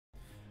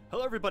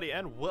Hello everybody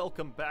and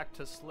welcome back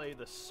to Slay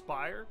the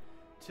Spire.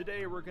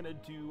 Today we're going to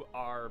do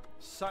our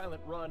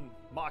Silent Run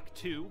Mach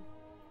 2,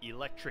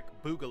 Electric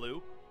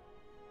Boogaloo.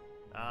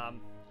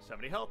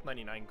 70 health,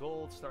 99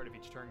 gold, start of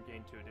each turn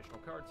gain 2 additional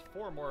cards,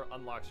 4 more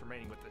unlocks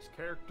remaining with this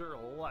character.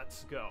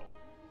 Let's go.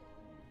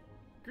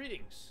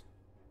 Greetings.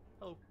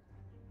 Hello.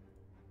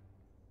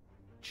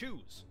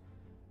 Choose.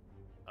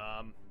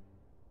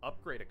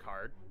 Upgrade a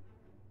card.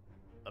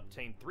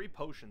 Obtain 3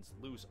 potions,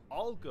 lose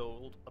all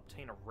gold,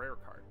 obtain a rare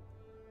card.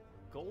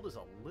 Gold is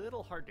a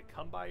little hard to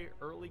come by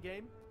early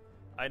game.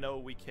 I know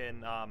we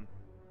can,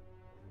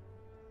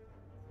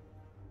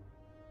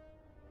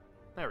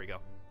 there we go.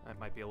 That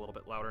might be a little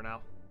bit louder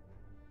now.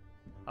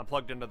 I'm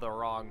plugged into the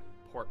wrong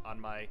port on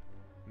my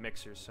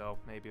mixer, so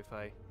maybe if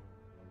I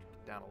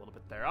get down a little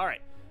bit there.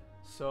 Alright,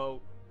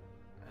 so...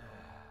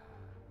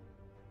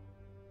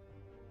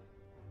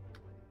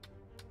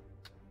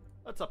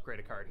 let's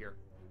upgrade a card here.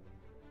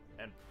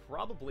 And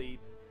probably...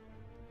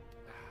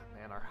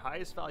 man, our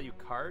highest value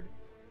card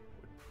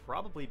would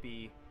probably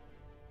be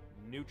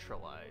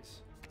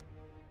Neutralize.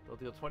 It'll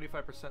deal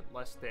 25%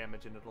 less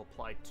damage and it'll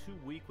apply 2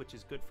 weak, which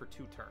is good for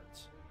 2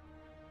 turns.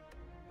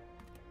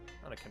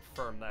 I'm gonna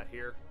confirm that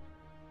here.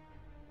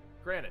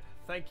 Granted,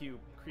 thank you,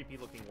 creepy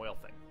looking whale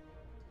thing.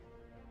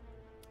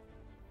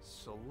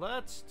 So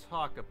let's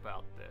talk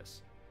about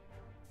this.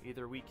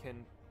 Either we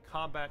can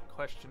combat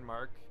question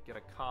mark, get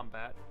a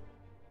combat,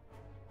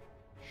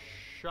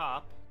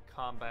 shop,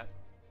 combat,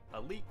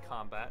 elite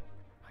combat.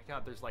 My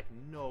god, there's like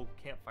no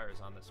campfires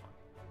on this one.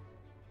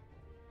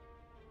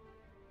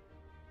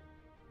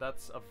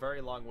 That's a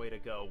very long way to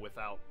go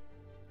without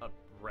a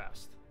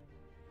rest.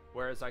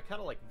 Whereas I kind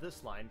of like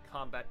this line,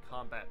 combat,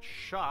 combat,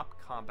 shop,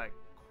 combat,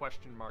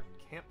 question mark,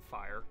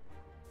 campfire.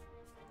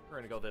 We're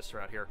gonna go this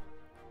route here.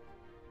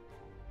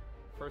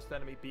 First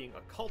enemy being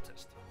a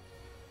cultist.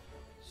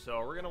 So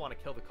we're gonna want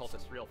to kill the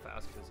cultist real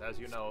fast, because as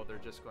you know, they're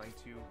just going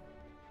to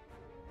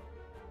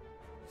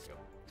go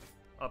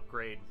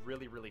upgrade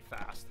really, really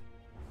fast.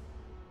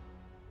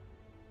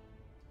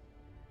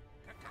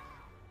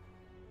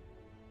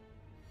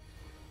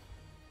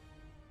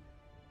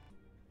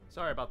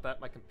 Sorry about that,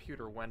 my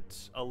computer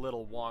went a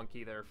little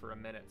wonky there for a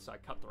minute, so I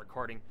cut the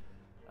recording.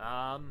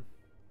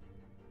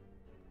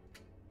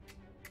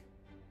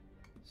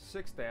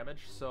 6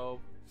 damage, so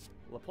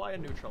we'll apply a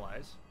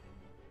Neutralize.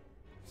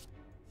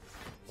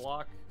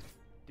 Block,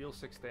 deal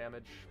 6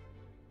 damage.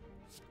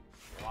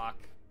 Block.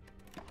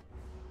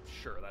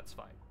 Sure, that's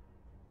fine.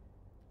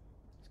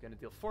 He's gonna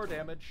deal 4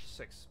 damage,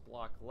 6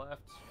 block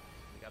left.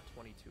 We got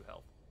 22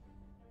 health.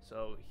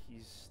 So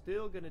he's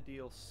still gonna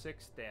deal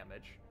 6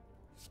 damage.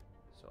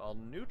 So I'll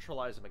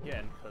neutralize him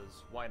again,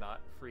 because why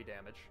not? Free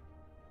damage.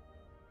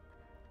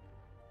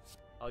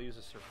 I'll use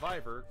a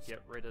survivor,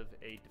 get rid of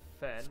a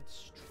defend,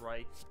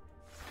 strike,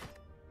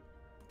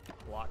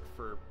 block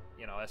for,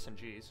 you know,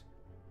 SMGs.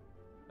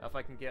 Now if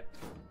I can get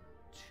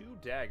 2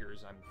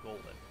 daggers, I'm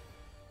golden.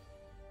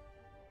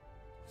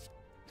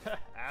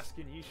 Ask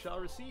and ye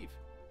shall receive.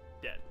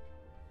 Dead.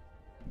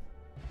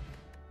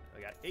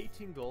 I got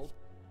 18 gold.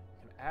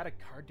 Can add a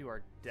card to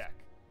our deck.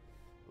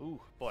 Ooh,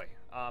 boy.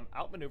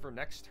 Outmaneuver,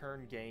 next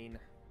turn gain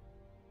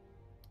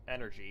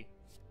energy.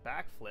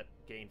 Backflip,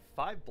 gain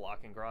 5 block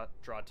and draw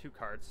 2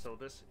 cards. So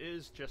this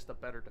is just a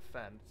better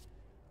defend.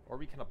 Or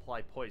we can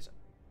apply poison.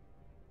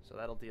 So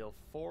that'll deal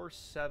 4,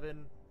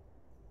 7,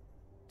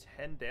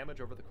 10 damage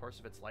over the course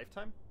of its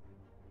lifetime.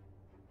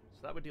 So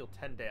that would deal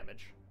 10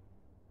 damage.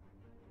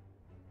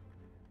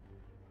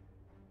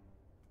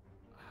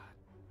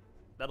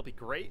 That'll be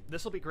great.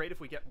 This will be great if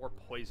we get more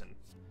poison.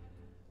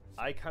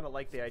 I kind of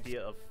like the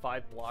idea of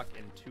 5 block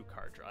and 2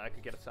 card draw. That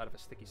could get us out of a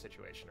sticky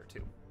situation or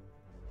 2.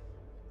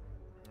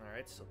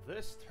 Alright, so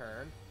this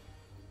turn...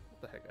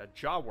 what the heck? A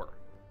Jawer.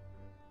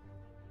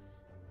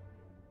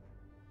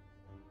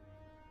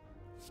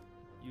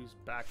 Use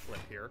backflip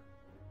here.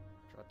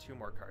 Draw 2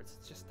 more cards.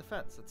 It's just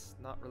defense. It's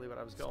not really what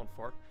I was going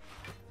for.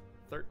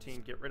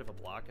 13, get rid of a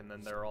block, and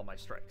then there are all my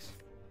strikes.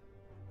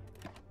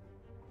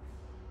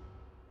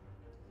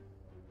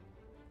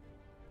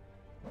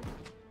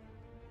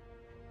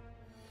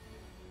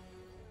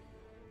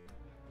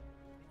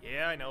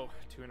 Yeah, I know.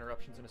 2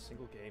 interruptions in a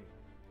single game.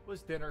 It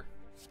was dinner.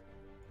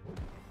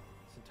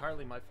 It's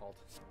entirely my fault.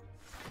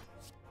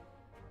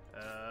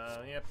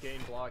 Yep, gain,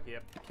 block,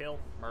 yep, kill,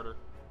 murder.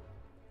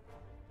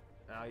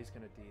 Now he's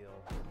gonna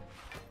deal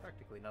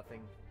practically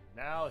nothing.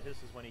 Now this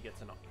is when he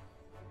gets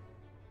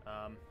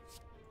annoying.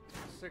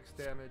 6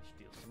 damage,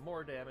 deal some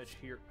more damage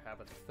here,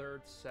 have a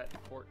 3rd set,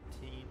 14.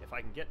 If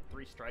I can get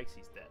 3 strikes,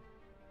 he's dead.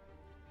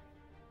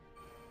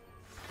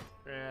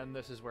 And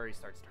this is where he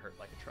starts to hurt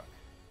like a truck.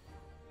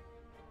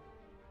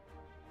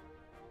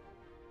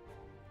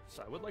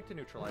 So I would like to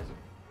neutralize him.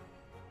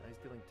 Now he's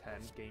dealing 10,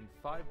 gain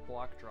 5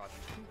 block, draw 2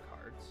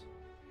 cards.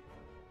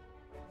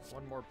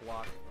 1 more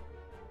block.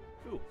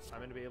 Ooh, I'm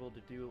going to be able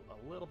to do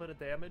a little bit of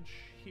damage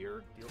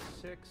here. Deal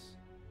 6.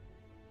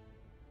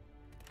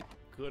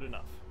 Good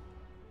enough.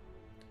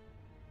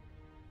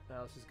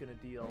 Now this is going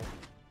to deal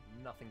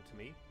nothing to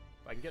me.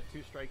 If I can get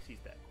 2 strikes,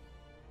 he's dead.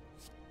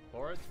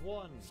 Or it's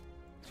 1.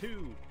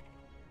 Two.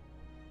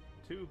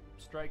 Two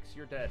strikes,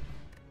 you're dead.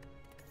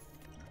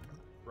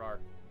 Rar.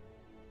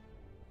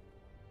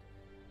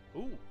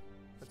 Ooh.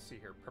 Let's see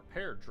here.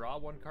 Prepare. Draw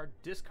one card.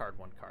 Discard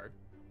one card.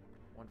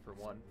 1 for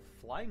 1.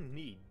 Flying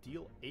Knee.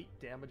 Deal 8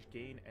 damage.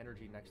 Gain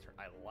energy next turn.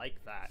 I like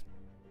that.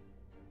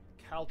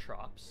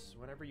 Caltrops.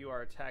 Whenever you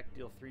are attacked,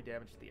 deal 3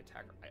 damage to the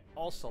attacker. I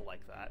also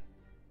like that.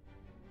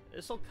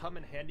 This will come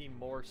in handy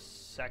more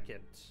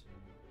second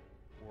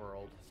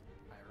world.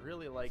 I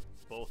really like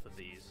both of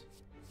these.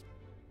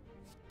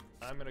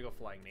 I'm going to go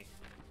Flying Knee.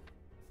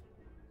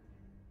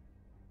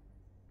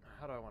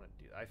 How do I want to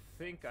do that? I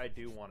think I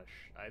do want to...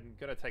 I'm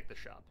going to take the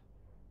shop.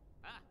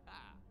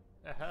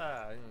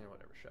 Aha!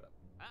 Whatever, shut up.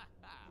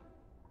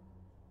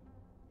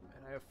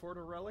 And I afford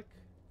a relic?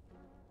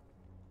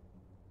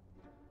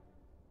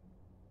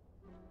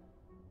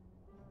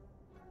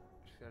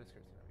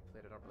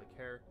 Played, I don't really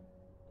care.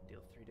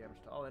 Deal 3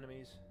 damage to all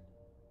enemies.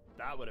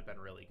 That would have been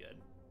really good.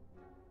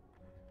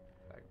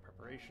 Bag of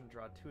Preparation,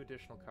 draw 2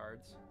 additional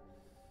cards.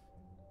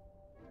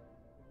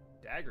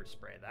 Dagger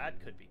Spray,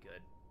 that could be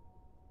good.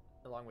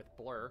 Along with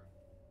Blur.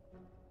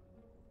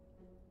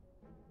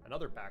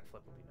 Another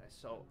backflip would be nice.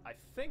 So I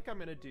think I'm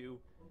going to do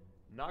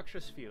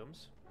Noxious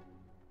Fumes.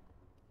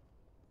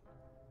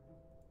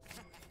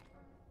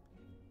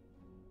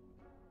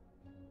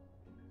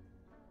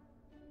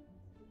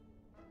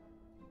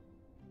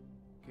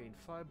 Gain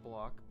 5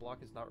 block.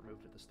 Block is not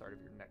removed at the start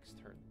of your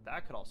next turn.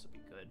 That could also be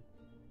good.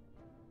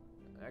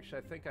 Actually,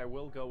 I think I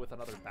will go with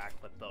another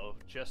backflip, though,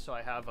 just so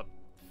I have a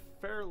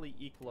fairly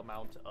equal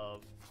amount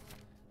of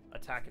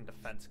attack and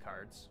defense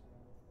cards.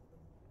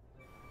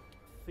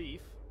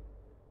 Thief.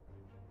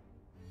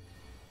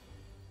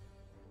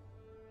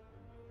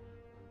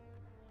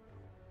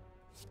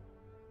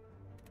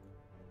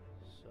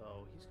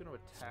 So he's going to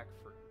attack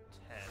for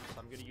 10, so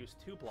I'm going to use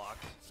 2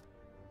 blocks.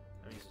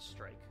 I'm going to use a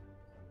strike.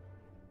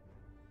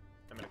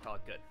 I'm going to call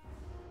it good.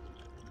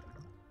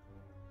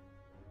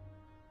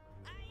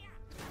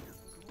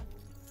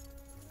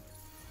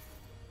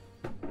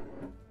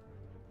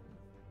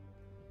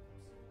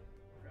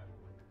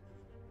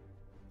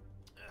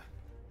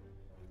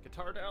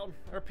 Guitar down.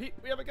 Repeat,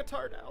 we have a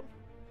guitar down.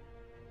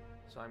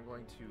 So I'm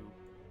going to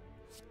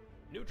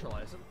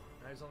neutralize him.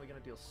 And he's only going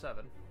to deal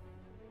 7.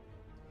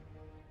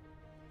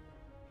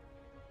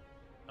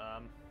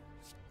 I'm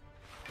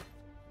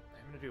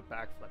going to do a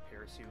backflip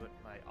here, see what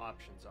my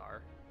options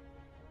are.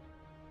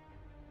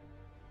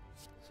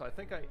 So I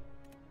think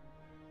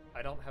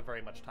I don't have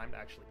very much time to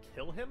actually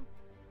kill him.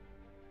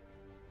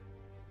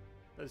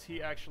 Does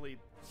he actually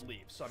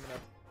leave? So I'm going to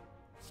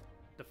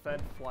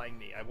defend Flying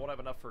Knee. I won't have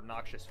enough for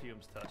Noxious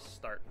Fumes to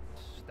start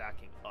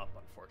stacking up,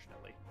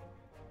 unfortunately.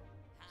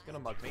 He's going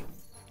to mug me.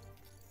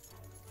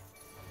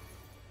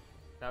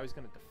 Now he's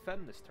going to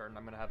defend this turn.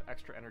 I'm going to have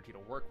extra energy to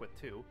work with,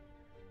 too.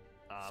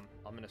 I'm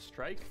going to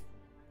strike.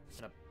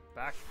 And a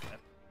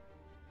backflip.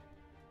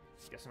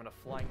 Guess I'm going to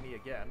Flying Knee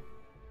again.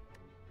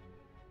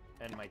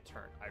 End my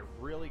turn. I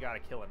really got to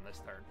kill him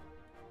this turn.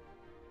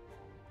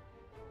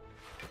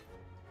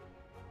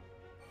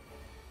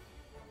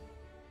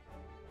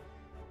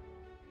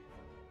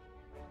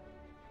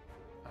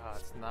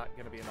 It's not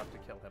going to be enough to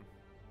kill him.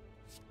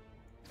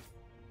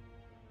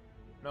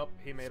 Nope,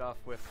 he made off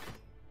with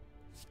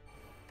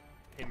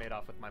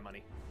my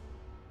money.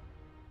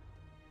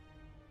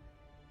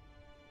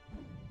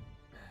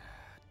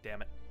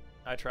 Damn it.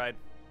 I tried.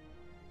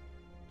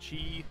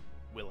 Chi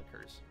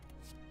Willikers.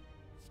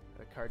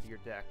 Add a card to your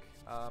deck.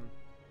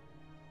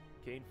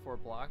 Gain 4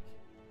 block.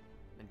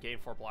 And gain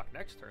 4 block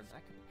next turn.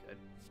 That could be good.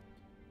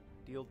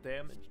 Deal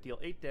damage. Deal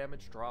 8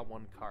 damage. Draw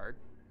 1 card.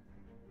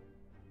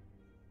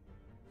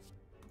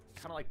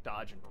 Kind of like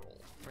dodge and roll.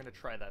 We're going to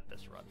try that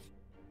this run.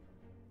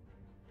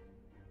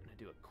 I'm going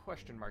to do a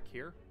question mark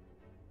here.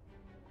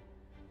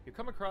 You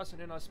come across an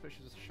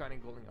inauspicious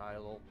shining golden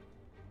idol.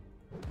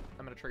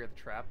 I'm going to trigger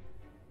the trap.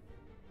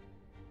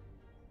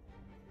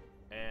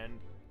 And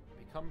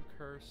become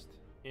cursed,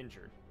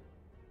 injured,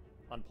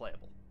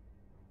 unplayable.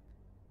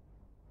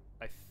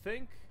 I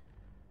think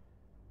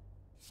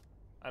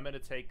I'm going to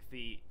take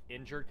the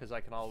injured because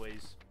I can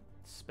always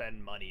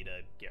spend money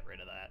to get rid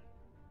of that.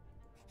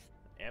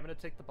 I'm going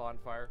to take the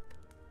bonfire.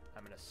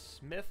 I'm going to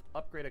smith,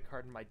 upgrade a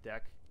card in my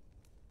deck.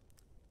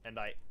 And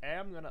I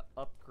am going to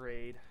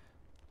upgrade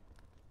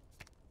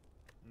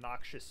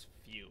Noxious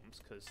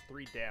Fumes, because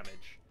 3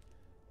 damage.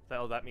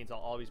 Though that means I'll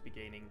always be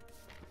gaining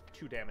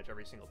 2 damage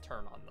every single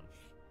turn on them.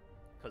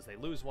 Because they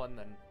lose 1,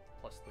 then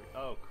plus 3.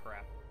 Oh,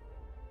 crap.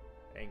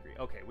 Angry.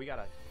 Okay, we got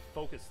to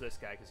focus this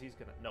guy, because he's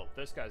going to... No,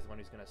 this guy's the one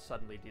who's going to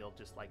suddenly deal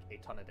just, like, a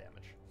ton of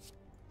damage.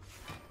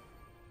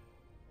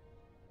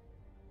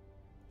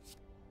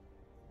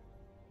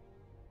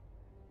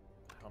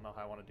 I don't know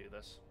how I want to do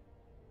this.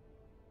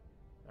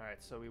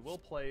 Alright, so we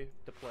will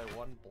deploy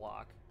 1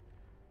 block.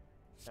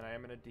 And I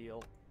am going to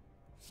deal...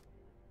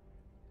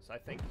 So I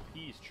think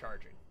he's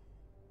charging.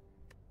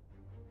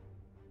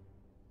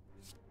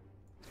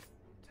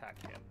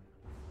 Attack him.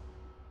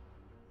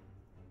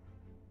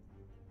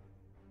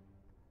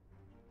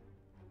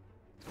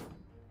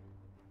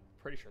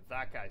 pretty sure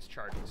that guy's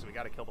charging, so we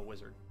gotta kill the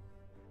wizard.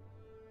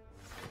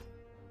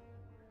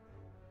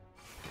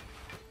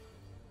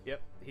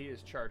 Yep, he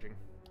is charging.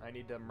 I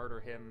need to murder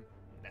him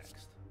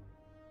next.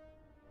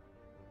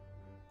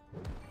 Oh,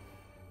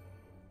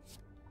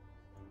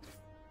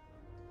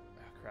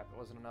 crap, it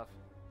wasn't enough.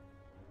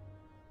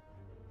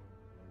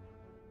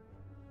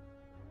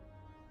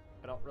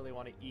 I don't really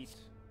want to eat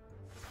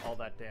all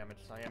that damage,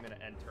 so I am going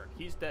to end turn.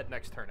 He's dead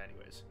next turn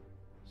anyways.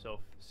 So,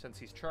 since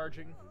he's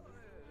charging,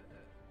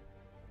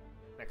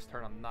 next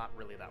turn I'm not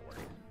really that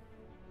worried.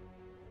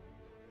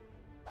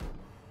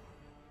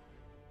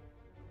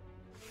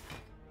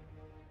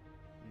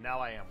 Now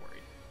I am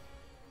worried.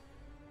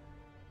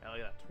 Now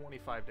look at that,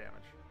 25 damage.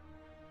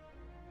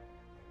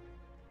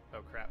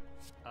 Oh crap.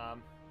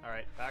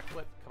 Alright,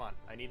 backflip, come on,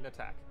 I need an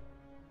attack.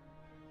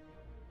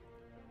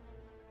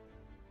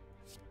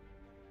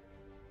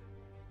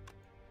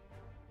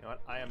 You know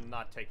what, I am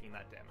not taking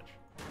that damage.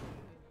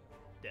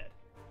 Dead.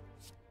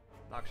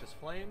 Noxious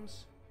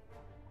Flames.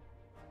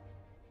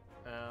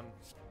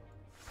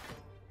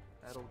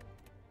 That'll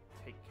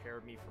take care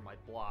of me for my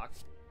block.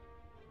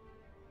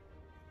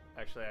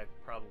 Actually, I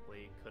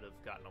probably could have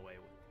gotten away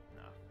with...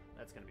 No,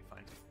 that's going to be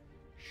fine.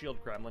 Shield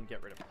Gremlin,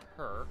 get rid of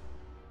her.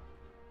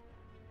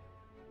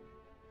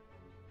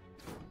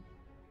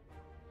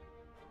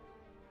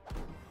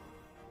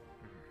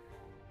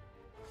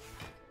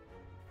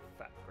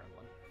 Fat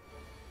Gremlin.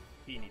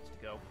 He needs to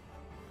go.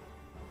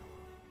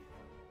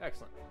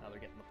 Excellent. Now they're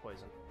getting the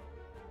poison.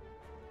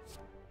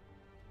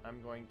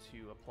 I'm going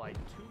to apply 2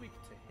 weak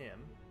to him.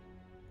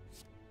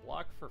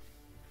 Block for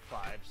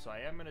 5, so I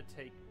am going to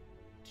take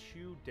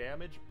 2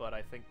 damage, but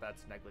I think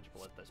that's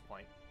negligible at this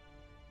point.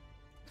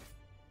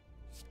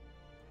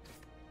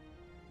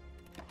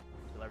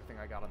 Kill everything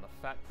I got on the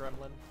Fat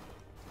Gremlin.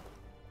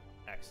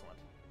 Excellent.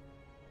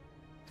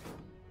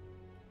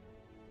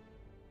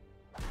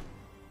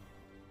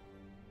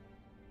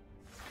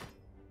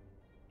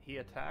 He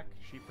attack,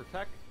 she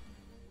protect.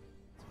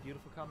 It's a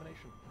beautiful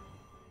combination.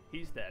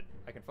 He's dead.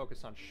 I can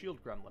focus on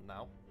Shield Gremlin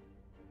now.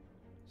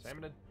 So I'm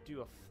going to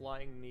do a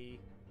flying knee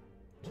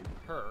to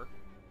her.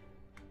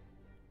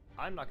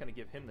 I'm not going to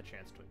give him the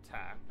chance to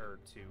attack, or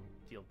to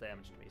deal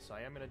damage to me, so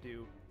I am going to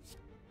do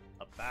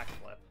a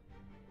backflip.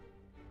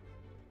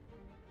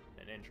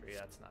 An injury,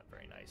 that's not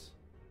very nice.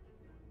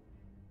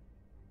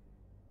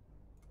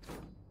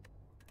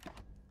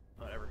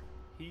 Whatever.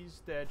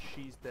 He's dead,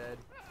 she's dead.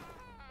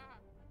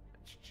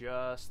 It's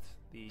just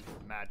the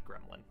Mad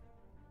Gremlin.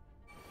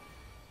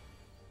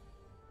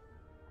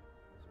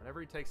 So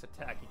whenever he takes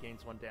attack, he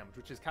gains 1 damage,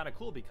 which is kind of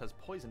cool because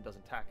poison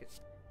doesn't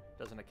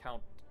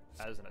account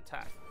as an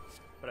attack.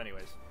 But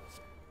anyways,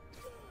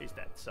 he's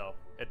dead, so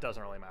it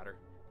doesn't really matter.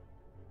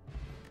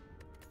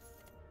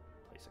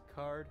 Place a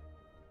card.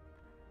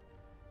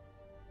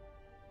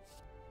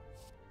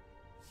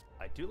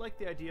 I do like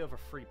the idea of a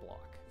free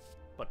block,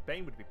 but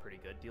Bane would be pretty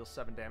good. Deals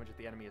 7 damage if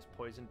the enemy is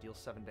poisoned, deals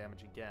 7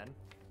 damage again.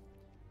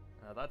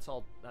 That's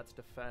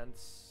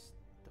defense,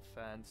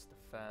 defense,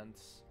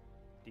 defense,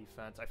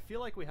 defense. I feel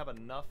like we have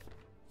enough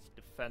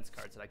defense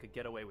cards that I could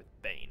get away with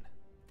Bane.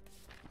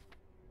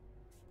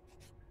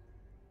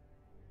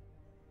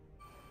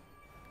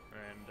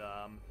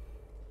 And,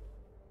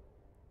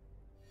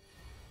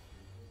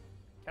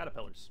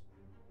 caterpillars.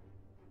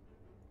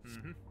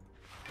 And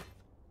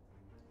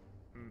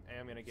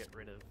I'm going to get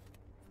rid of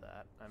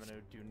that. I'm going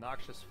to do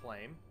Noxious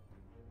Flame.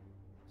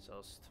 So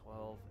it's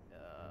 12,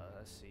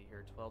 let's see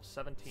here, 12,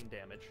 17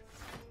 damage.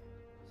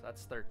 So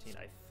that's 13.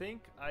 I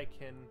think I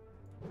can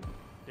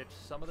ditch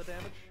some of the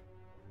damage.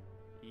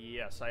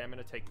 Yes, I am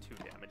going to take 2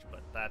 damage,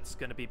 but that's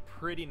going to be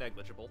pretty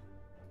negligible.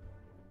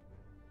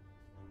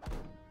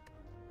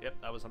 Yep,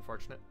 that was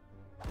unfortunate.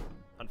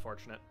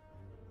 Unfortunate.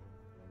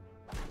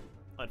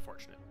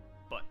 Unfortunate.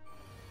 But,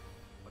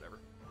 whatever.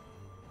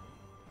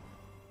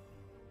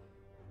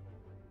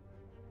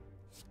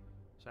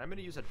 So I'm going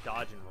to use a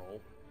dodge and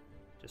roll.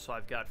 Just so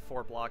I've got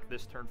 4 block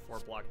this turn, 4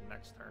 block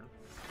next turn.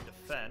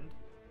 Defend.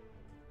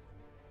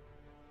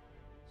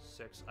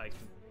 6, I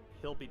can...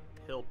 He'll be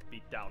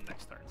down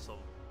next turn, so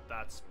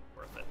that's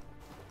worth it.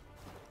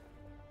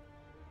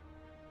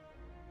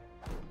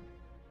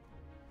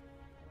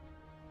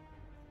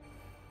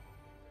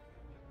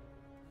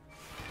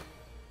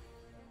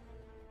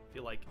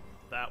 Feel like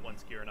that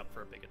one's gearing up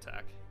for a big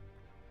attack.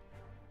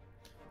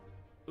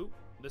 Ooh,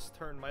 this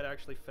turn might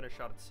actually finish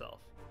out itself.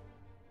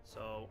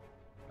 So,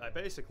 I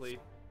basically...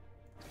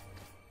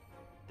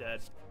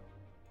 Dead.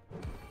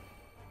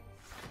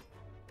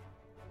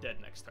 Dead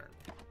next turn.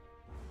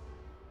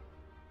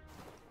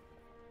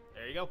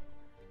 There you go.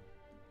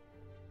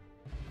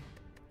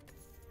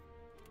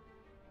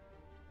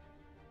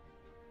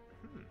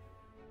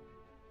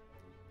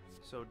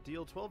 So,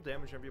 deal 12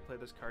 damage whenever you play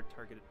this card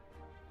targeted.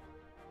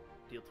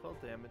 Deal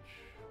 12 damage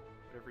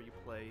whenever you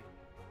play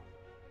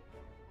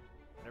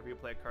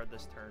a card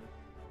this turn.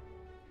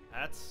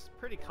 That's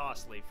pretty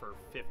costly for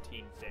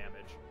 15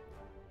 damage.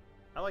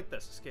 I like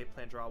this. Escape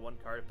plan, draw 1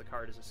 card. If the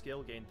card is a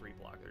skill, gain 3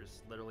 block.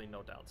 There's literally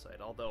no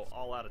downside. Although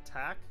all-out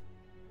attack,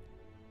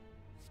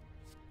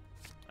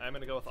 I'm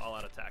going to go with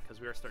all-out attack,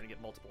 because we are starting to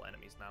get multiple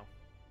enemies now.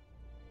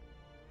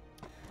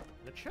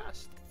 And a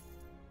chest!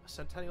 A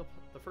Centennial...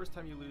 The first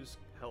time you lose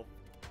health...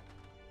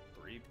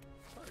 3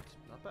 cards.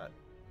 Not bad.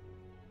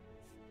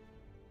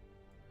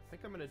 I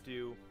think I'm going to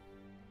do...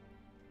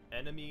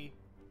 Enemy,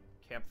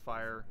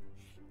 Campfire,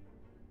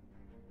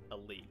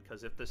 Elite.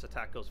 Because if this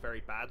attack goes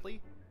very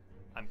badly,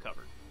 I'm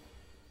covered.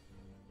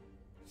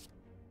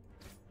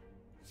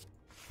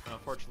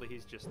 Unfortunately,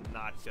 he's just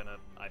not gonna...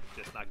 I'm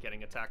just not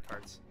getting attack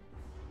cards.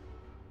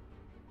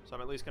 So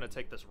I'm at least gonna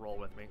take this roll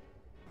with me.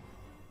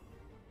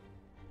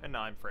 And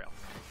now I'm frail.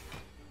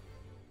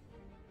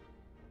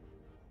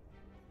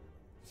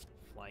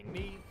 Flying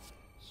Knee,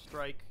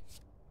 Strike,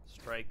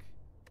 Strike.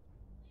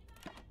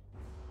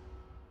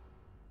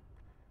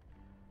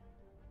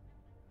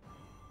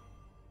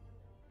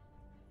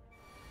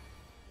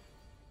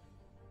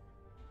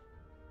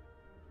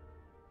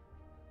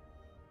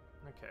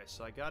 Okay,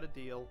 so I got a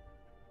deal.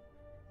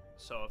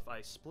 So if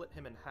I split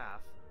him in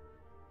half,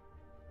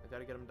 I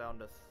gotta get him down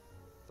to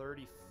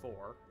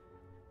 34.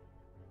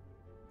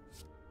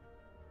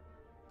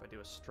 If I do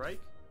a strike,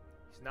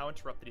 he's now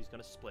interrupted, he's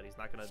gonna split, he's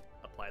not gonna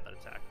apply that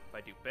attack. If I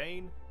do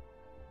Bane,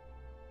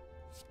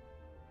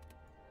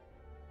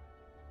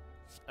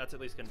 that's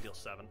at least gonna deal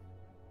 7.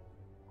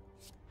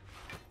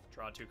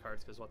 Draw 2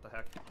 cards, because what the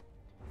heck.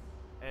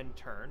 End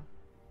turn.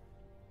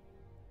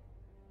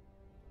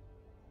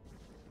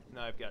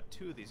 Now I've got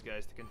 2 of these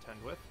guys to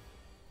contend with.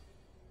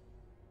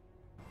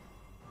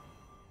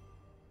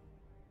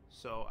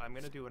 So I'm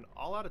going to do an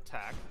all-out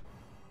attack.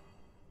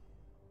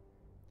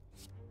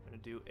 I'm going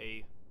to do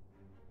a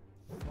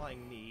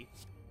Flying Knee,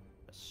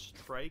 a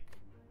Strike,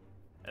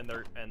 and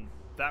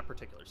that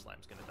particular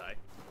slime's going to die.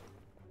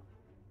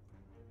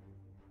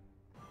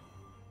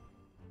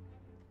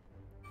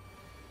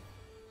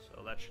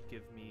 So that should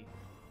give me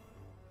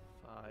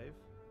 5,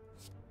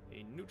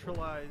 a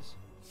Neutralize,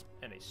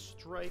 and a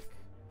Strike.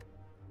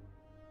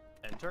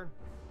 End turn.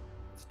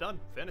 It's done.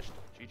 Finished.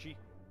 GG.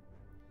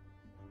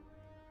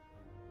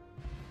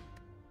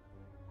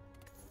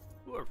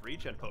 Ooh, a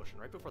regen potion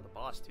right before the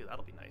boss, too.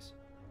 That'll be nice.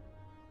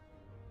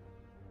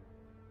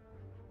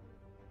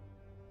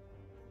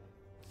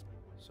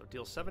 So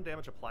deal 7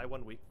 damage, apply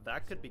 1 weak.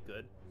 That could be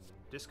good.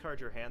 Discard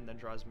your hand, then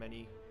draw as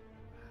many...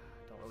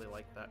 Don't really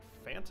like that.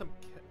 Phantasmal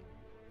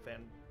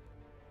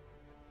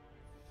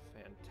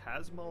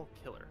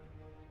Killer.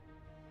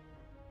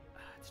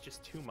 It's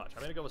just too much.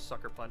 I'm going to go with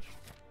Sucker Punch,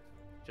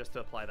 just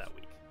to apply that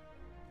weak.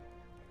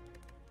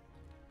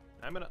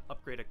 I'm going to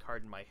upgrade a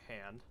card in my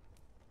hand.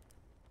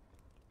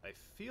 I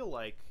feel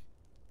like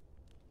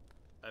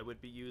I'm going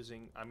to be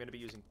using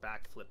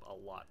Backflip a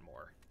lot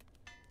more.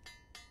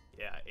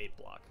 Yeah, 8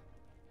 block.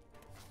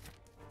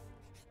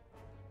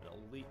 An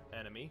elite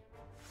enemy.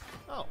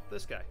 Oh,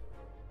 this guy.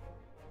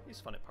 He's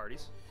fun at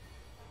parties.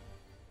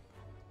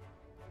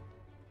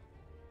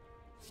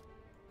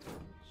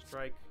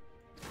 Strike.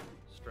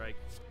 Strike.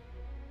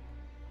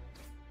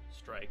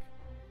 Strike.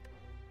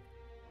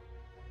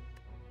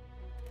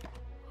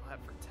 I'll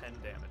have for 10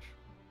 damage.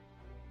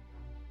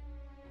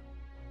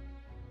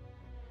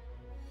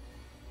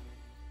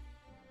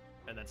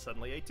 And then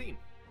suddenly 18.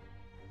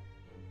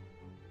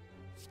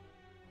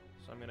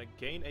 So I'm going to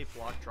gain 8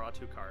 block, draw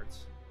 2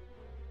 cards.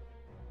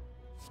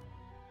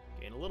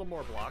 Gain a little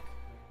more block.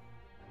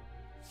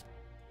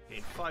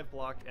 Gain 5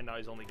 block, and now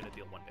he's only going to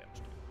deal 1 damage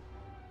to me.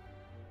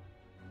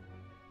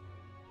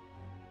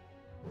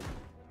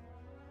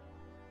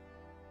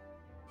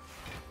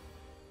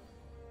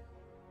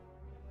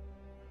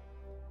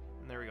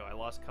 And there we go. I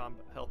lost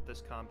health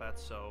this combat,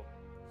 so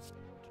to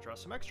draw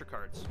some extra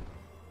cards.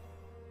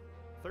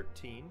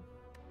 13.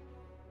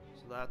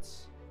 So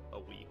that's a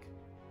weak.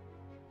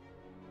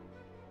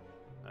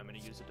 I'm going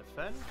to use a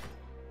defend.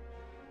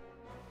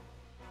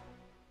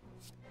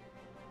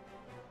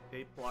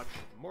 8 block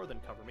should more than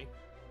cover me.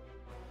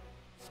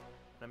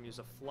 And I'm going to use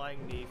a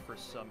flying knee for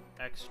some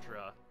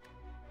extra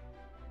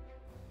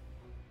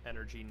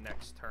energy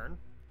next turn.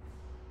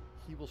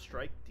 He will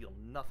strike, deal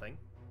nothing.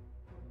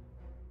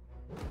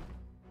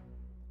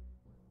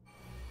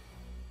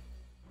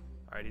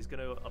 Alright, he's going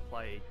to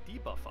apply a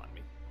debuff on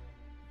me.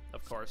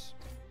 Of course.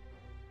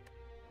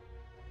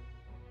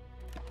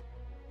 Oh,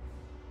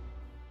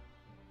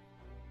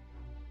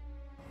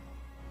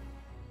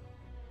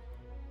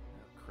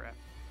 crap.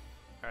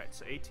 Alright,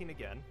 so 18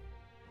 again.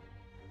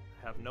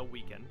 I have no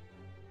weakened.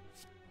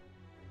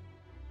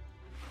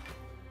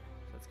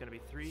 So it's going to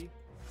be 3,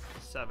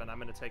 7. I'm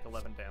going to take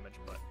 11 damage,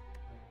 but...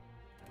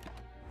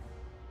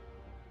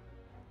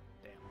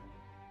 Damn.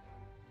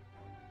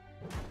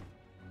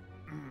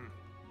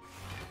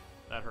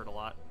 That hurt a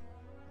lot.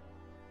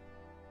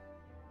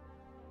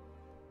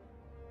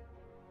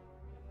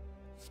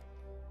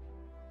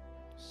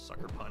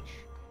 Sucker Punch.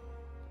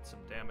 Get some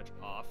damage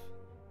off.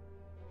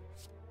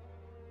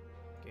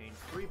 Gain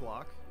 3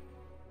 block.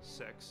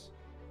 6.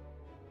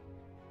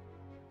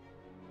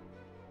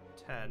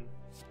 10.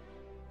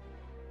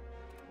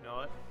 You know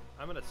what?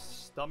 I'm gonna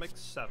stomach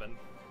 7,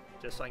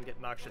 just so I can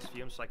get Noxious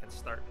Fumes so I can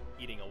start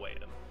eating away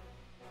at him.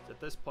 So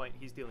at this point,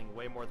 he's dealing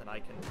way more than I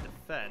can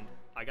defend,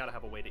 I gotta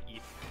have a way to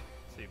eat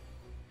to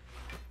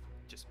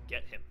just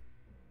get him.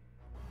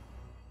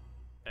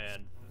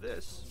 And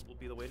this will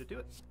be the way to do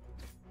it.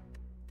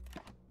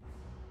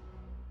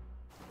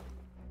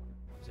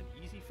 It's an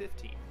easy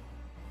 15.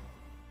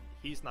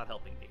 He's not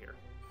helping me here.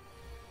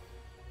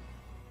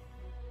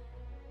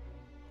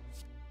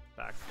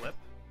 Backflip.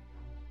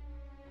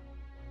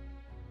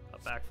 A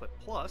backflip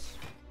plus.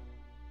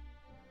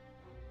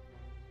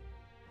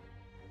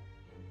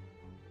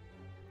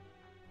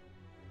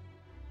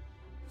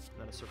 And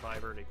then a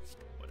survivor to,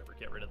 whatever,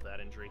 get rid of that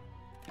injury.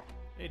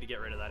 I need to get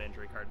rid of that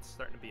injury card. It's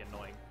starting to be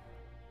annoying.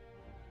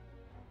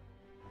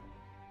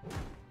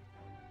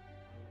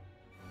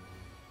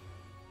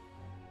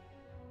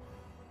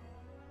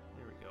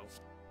 Here we go.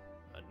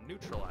 A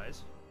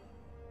neutralize.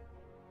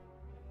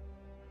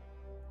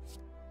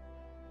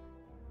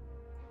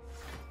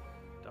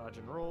 Dodge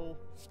and roll.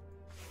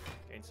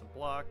 Gain some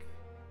block.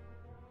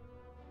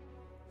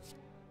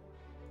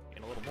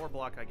 Gain a little more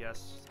block, I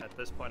guess. At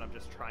this point, I'm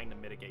just trying to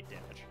mitigate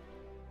damage.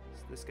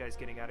 So this guy's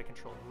getting out of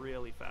control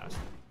really fast.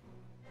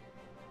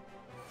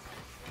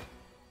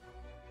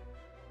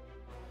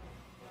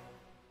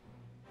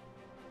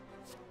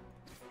 Some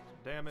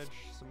damage,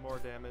 some more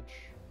damage,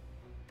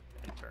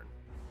 and turn.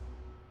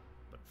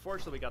 But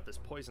fortunately, we got this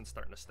poison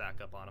starting to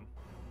stack up on him.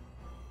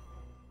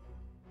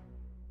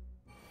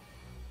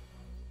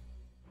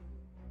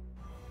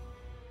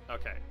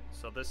 Okay,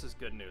 so this is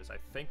good news. I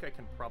think I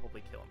can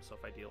probably kill him. So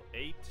if I deal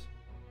 8,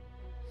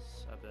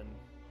 7,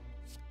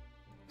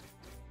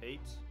 8,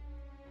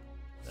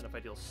 then if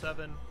I deal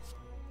 7,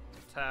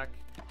 attack,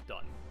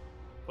 done.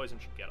 Poison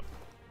should get him.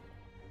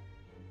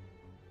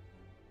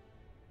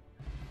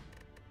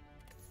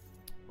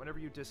 Whenever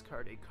you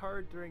discard a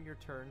card during your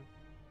turn,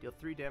 deal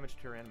 3 damage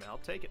to your enemy. I'll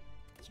take it.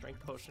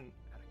 Strength potion,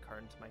 add a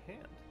card into my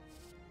hand.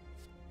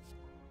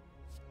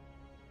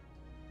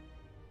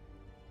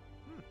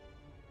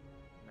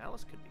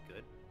 Malice could be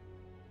good.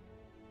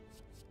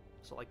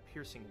 So like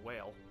Piercing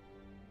Wail,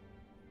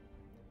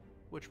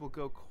 which will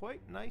go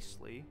quite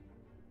nicely.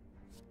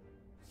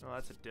 Oh,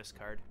 that's a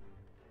discard.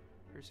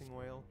 Piercing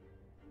Wail,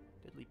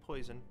 Deadly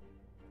Poison.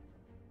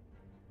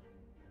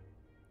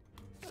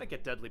 I'm gonna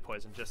get Deadly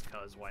Poison just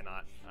cause, why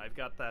not? I've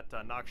got that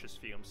Noxious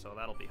Fume, so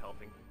that'll be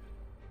helping.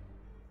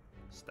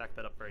 Stack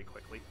that up very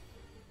quickly.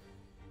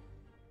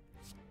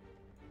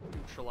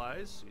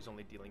 Neutralize, he's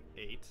only dealing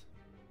 8.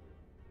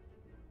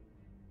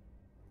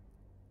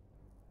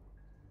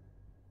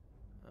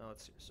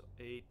 Let's see, so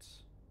 8.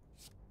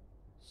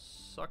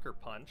 Sucker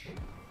Punch.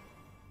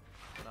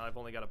 Now I've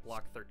only got to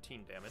block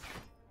 13 damage.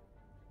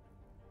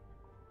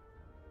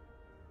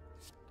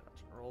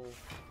 Dodge and roll.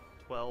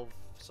 12.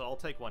 So I'll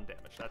take 1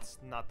 damage. That's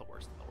not the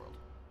worst in the world.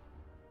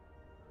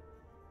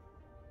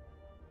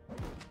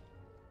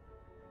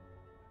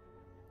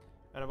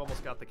 And I've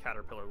almost got the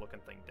caterpillar looking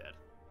thing dead.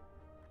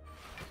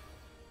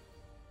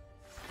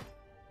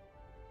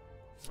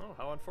 Oh,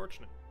 how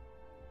unfortunate.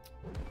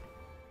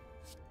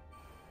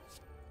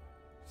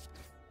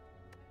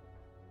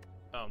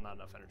 Oh, not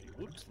enough energy.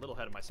 Whoops, a little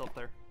ahead of myself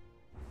there.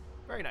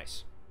 Very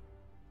nice.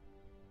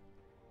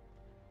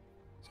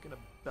 It's gonna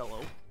bellow.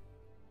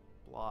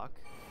 Block.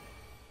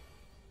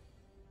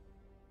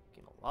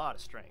 Gain a lot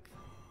of strength.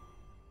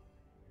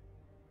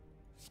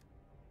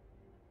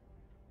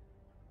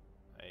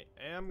 I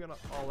am gonna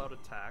all-out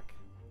attack.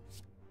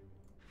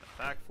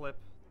 Backflip.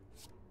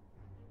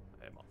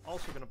 I am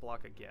also gonna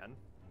block again.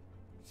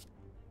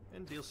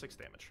 And deal 6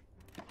 damage.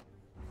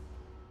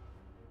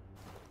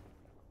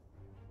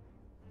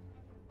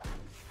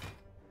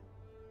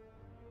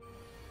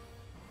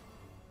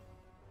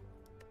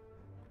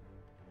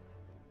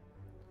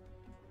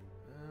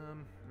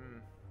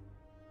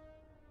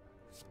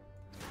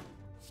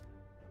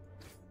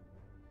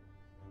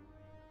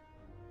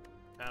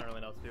 I don't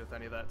really know what to do with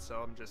any of that, so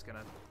I'm just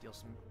gonna deal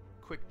some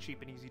quick,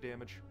 cheap, and easy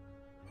damage.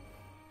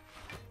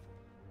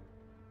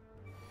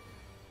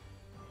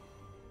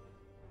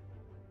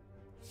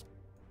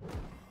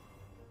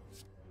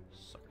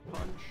 Sucker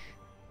Punch.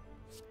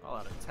 All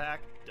out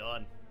attack.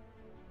 Done.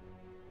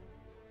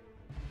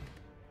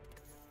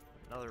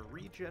 Another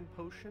regen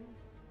potion.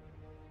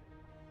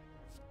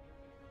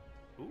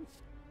 Ooh.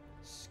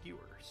 Skewer.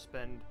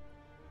 Spend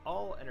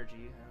all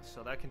energy,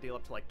 so that can deal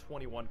up to like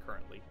 21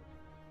 currently.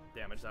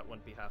 Damage, that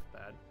wouldn't be half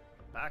bad.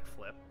 A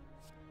backflip.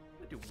 I'm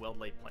gonna do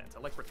well-laid plans. I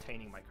like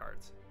retaining my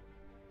cards.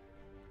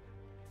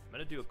 I'm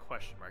gonna do a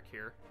question mark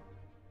here.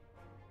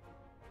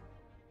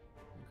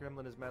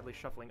 Gremlin is madly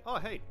shuffling. Oh,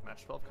 hey!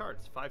 Match 12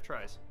 cards. 5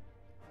 tries.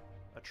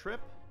 A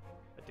trip.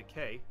 A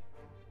decay.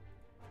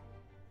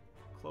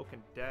 Cloak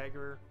and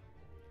dagger.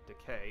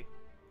 Decay.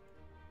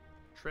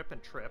 Trip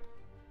and trip.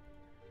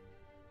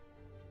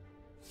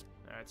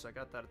 Alright, so I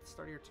got that at the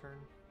start of your turn.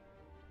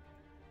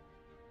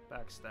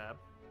 Backstab.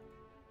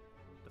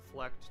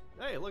 Deflect.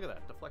 Hey, look at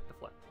that. Deflect,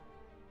 deflect.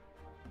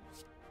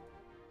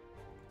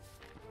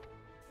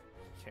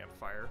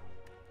 Campfire.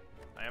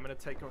 I am going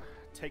to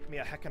take me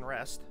a heckin'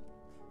 rest.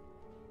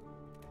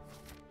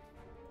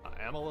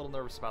 I am a little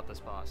nervous about this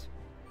boss.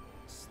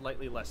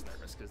 Slightly less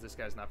nervous, because this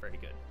guy's not very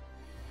good.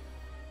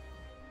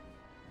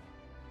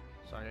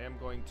 So I am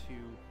going to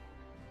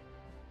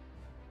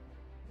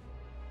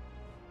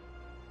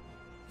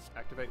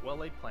activate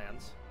well-laid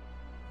plans.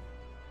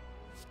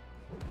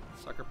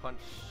 Sucker Punch,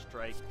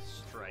 strike,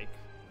 strike.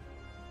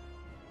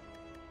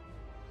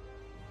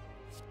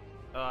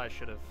 I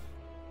should have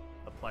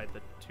applied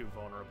the 2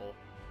 vulnerable.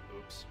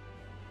 Oops.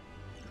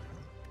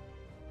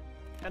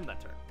 End that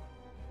turn.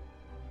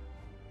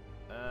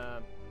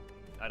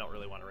 I don't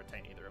really want to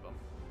retain either of them.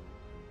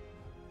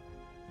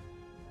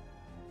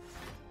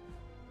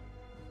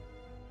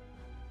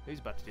 He's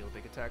about to deal a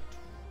big attack.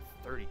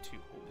 32.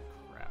 Holy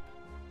crap.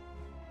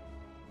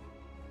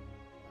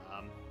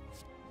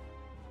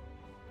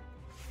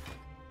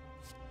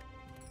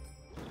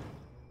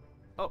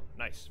 Oh,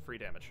 nice. Free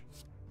damage.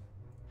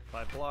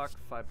 5 block,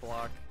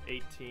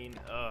 18.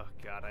 Oh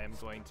god, I am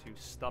going to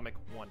stomach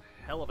one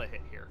hell of a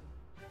hit here.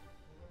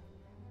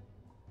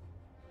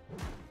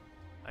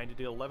 I need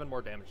to do 11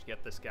 more damage to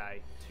get this guy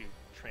to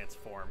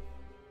transform.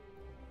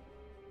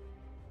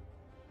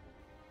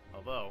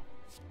 Although,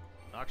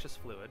 Noxious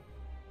Fluid,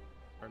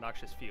 or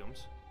Noxious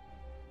Fumes,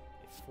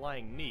 a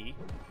Flying Knee,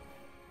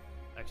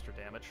 extra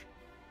damage.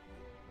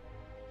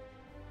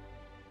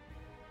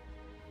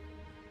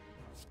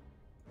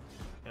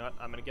 You know what,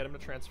 I'm gonna get him to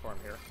transform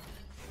here.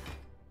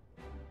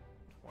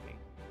 20.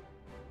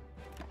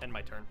 End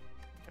my turn.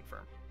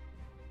 Confirm.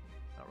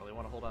 I don't really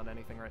want to hold on to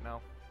anything right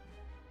now.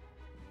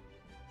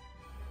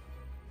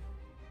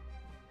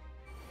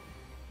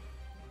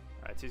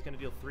 Alright, so he's going to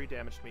deal 3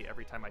 damage to me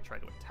every time I try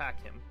to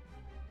attack him.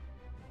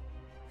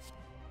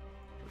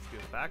 Let's do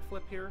a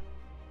backflip here.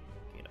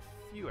 Gain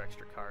a few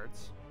extra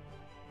cards.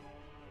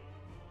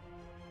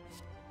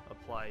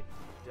 Apply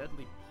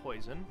Deadly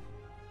Poison.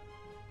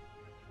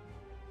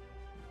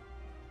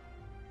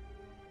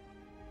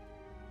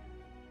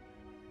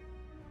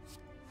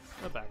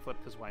 A backflip,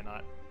 because why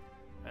not?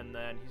 And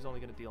then he's only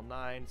going to deal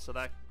 9, so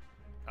that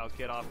I'll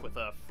get off with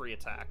a free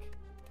attack.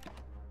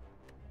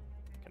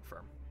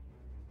 Confirm.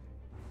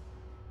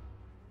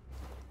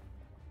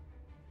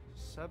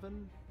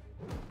 7.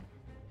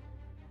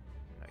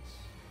 Nice.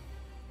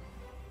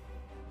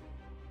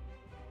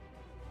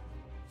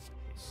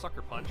 A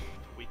Sucker Punch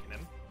to weaken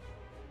him.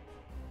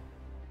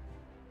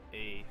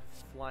 A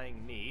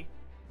Flying Knee.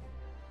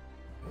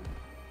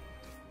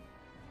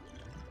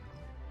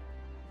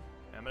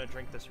 I'm gonna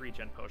drink this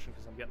regen potion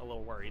because I'm getting a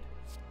little worried.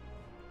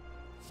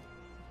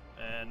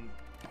 And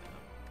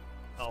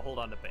I'll hold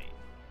on to Bane.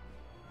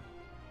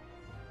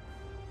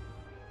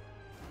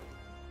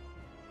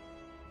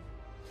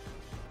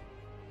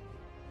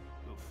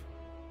 Oof.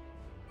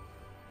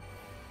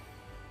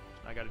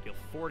 I gotta deal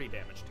 40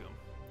 damage to him.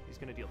 He's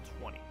gonna deal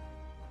 20.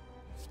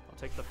 I'll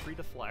take the free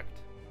deflect.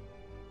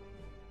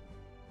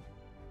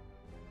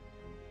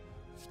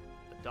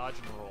 The dodge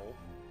and roll.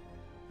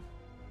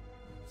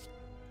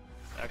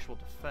 Actual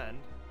defend.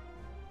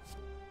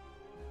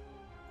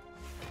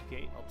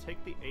 Okay, I'll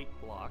take the 8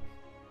 block.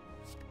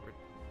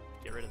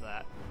 Get rid of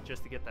that,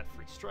 just to get that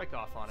free strike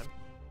off on him.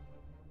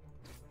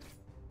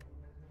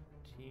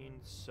 15,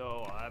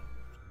 so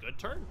good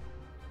turn.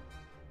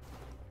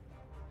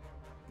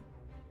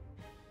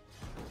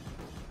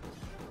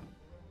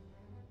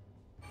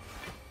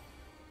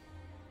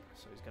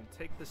 So he's gonna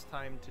take this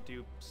time to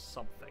do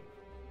something.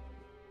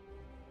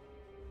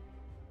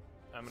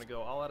 I'm gonna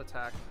go all out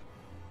attack.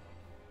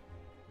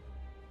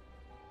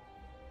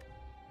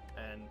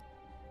 And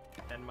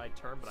end my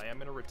turn, but I am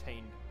going to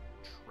retain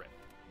Trip.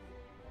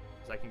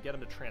 Because I can get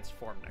him to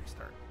transform next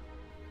turn.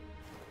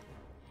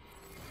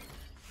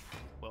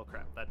 Well,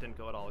 crap. That didn't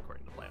go at all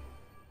according to plan.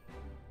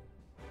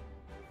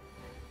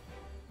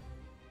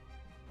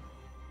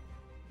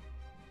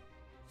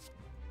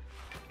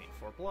 Gain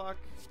 4 block.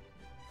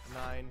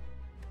 9.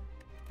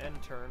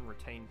 End turn,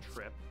 retain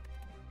Trip.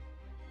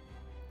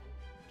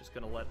 Just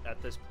going to at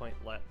this point,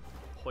 let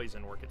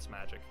Poison work its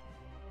magic.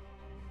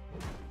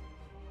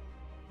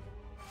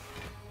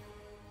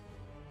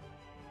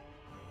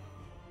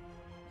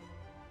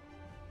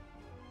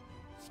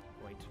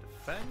 To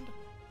defend,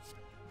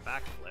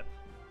 backflip,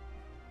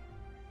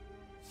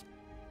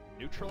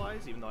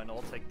 neutralize, even though I know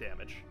I'll take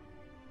damage,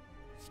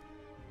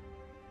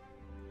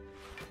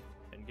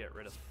 and get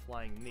rid of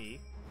Flying Knee.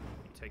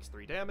 He takes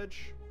 3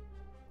 damage,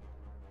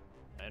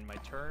 and my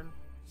turn,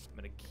 I'm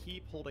going to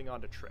keep holding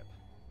on to Trip.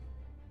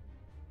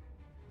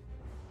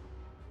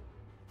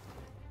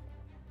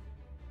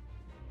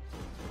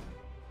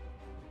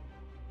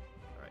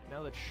 Alright,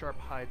 now that Sharp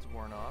Hide's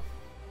worn off,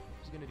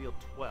 he's going to deal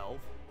 12.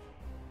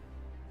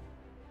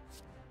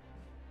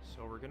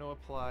 So we're going to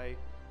apply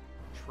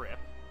Trip.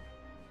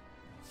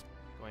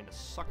 Going to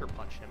Sucker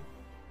Punch him.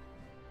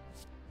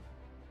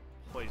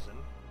 Poison.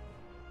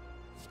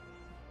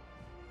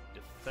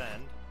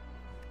 Defend.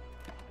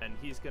 And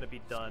he's going to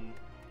be done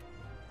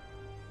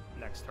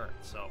next turn.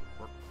 So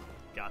we're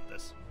got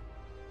this.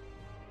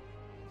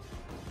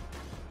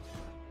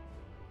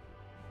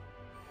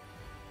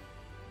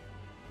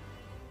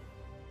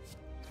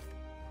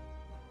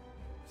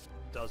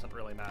 Doesn't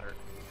really matter.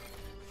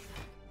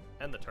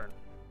 End the turn.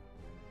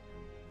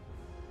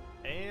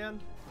 And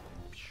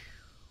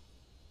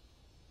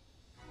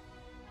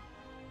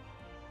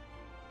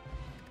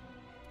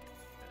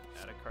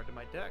Add a card to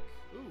my deck.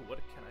 Ooh, what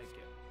can I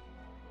get?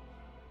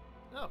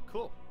 Oh,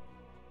 cool.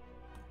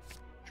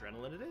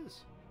 Adrenaline it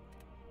is.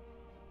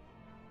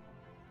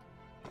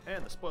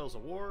 And the Spoils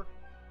of War.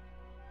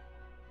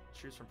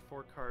 Choose from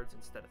 4 cards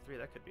instead of 3.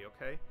 That could be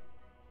okay.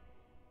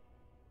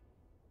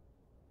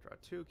 Draw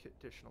 2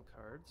 additional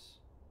cards.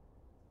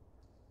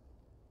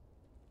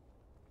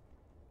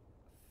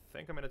 I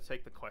think I'm going to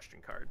take the question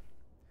card.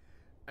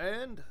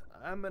 And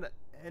I'm going to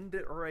end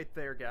it right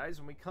there, guys.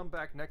 When we come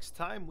back next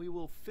time, we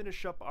will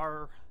finish up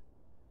our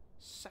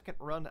second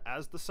run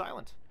as the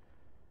Silent.